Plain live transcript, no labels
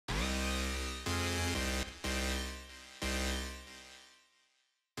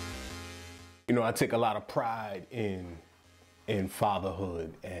You know, I take a lot of pride in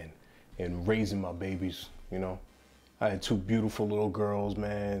fatherhood and raising my babies. You know, I had two beautiful little girls,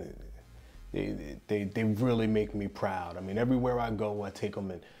 man. They really make me proud. I mean, everywhere I go, I take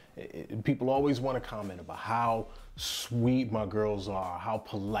them, and people always want to comment about how sweet my girls are, how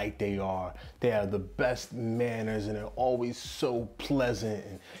polite they are. They have the best manners, and they're always so pleasant,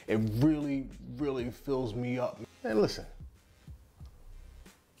 and it really, really fills me up. And listen,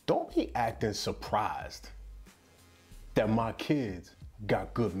 don't be acting surprised that my kids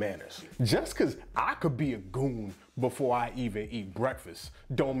got good manners. Just because I could be a goon before I even eat breakfast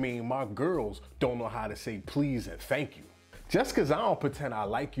don't mean my girls don't know how to say please and thank you. Just because I don't pretend I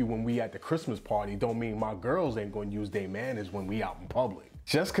like you when we at the Christmas party don't mean my girls ain't gonna use their manners when we out in public.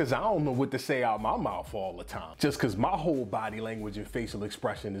 Just because I don't know what to say out my mouth all the time. Just because my whole body language and facial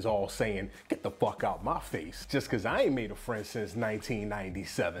expression is all saying, get the fuck out my face. Just because I ain't made a friend since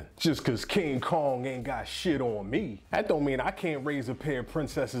 1997. Just because King Kong ain't got shit on me. That don't mean I can't raise a pair of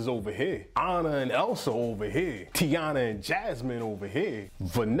princesses over here. Anna and Elsa over here. Tiana and Jasmine over here.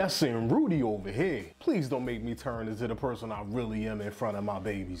 Vanessa and Rudy over here. Please don't make me turn into the person I really am in front of my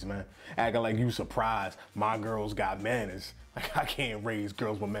babies, man. Acting like you surprised my girls got manners. Like I can't raise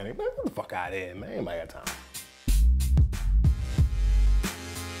girls with manners. Man, get the fuck out of here, man. Ain't nobody got time.